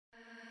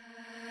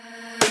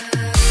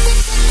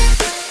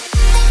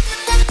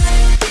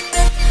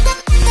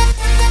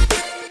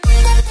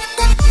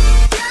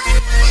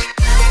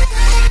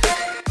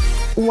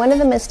One of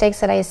the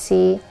mistakes that I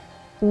see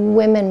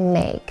women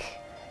make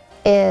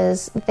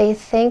is they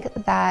think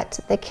that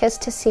the kiss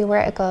to see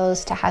where it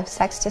goes, to have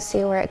sex to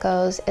see where it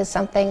goes, is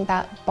something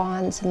that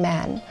bonds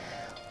men.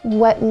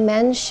 What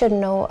men should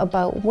know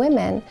about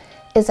women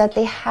is that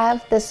they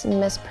have this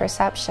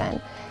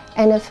misperception.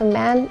 And if a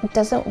man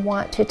doesn't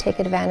want to take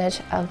advantage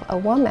of a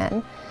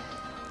woman,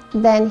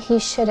 then he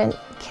shouldn't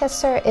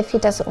kiss her if he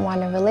doesn't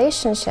want a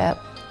relationship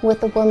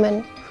with a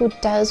woman who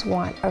does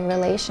want a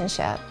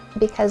relationship,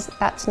 because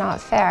that's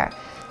not fair.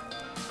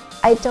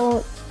 I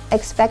don't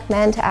expect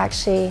men to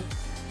actually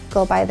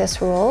go by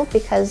this rule,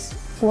 because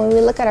when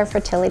we look at our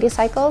fertility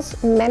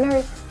cycles, men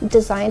are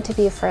designed to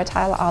be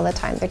fertile all the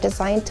time. They're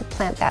designed to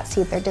plant that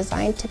seed. They're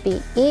designed to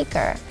be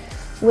eager,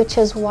 which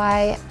is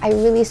why I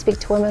really speak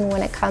to women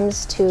when it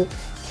comes to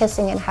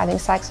kissing and having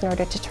sex in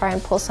order to try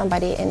and pull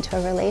somebody into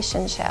a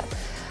relationship.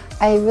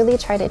 I really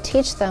try to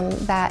teach them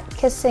that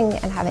kissing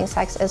and having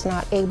sex is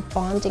not a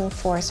bonding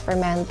force for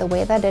men the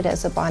way that it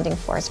is a bonding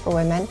force for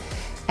women.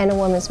 And a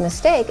woman's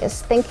mistake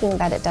is thinking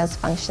that it does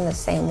function the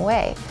same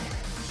way.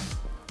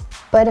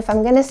 But if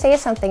I'm going to say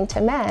something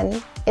to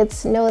men,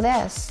 it's know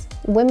this.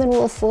 Women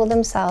will fool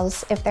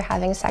themselves if they're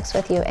having sex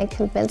with you and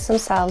convince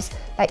themselves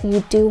that you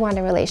do want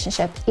a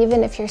relationship,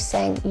 even if you're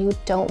saying you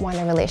don't want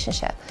a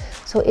relationship.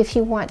 So if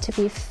you want to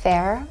be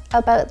fair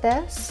about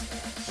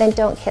this, then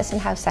don't kiss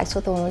and have sex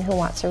with a woman who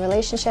wants a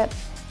relationship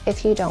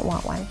if you don't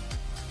want one.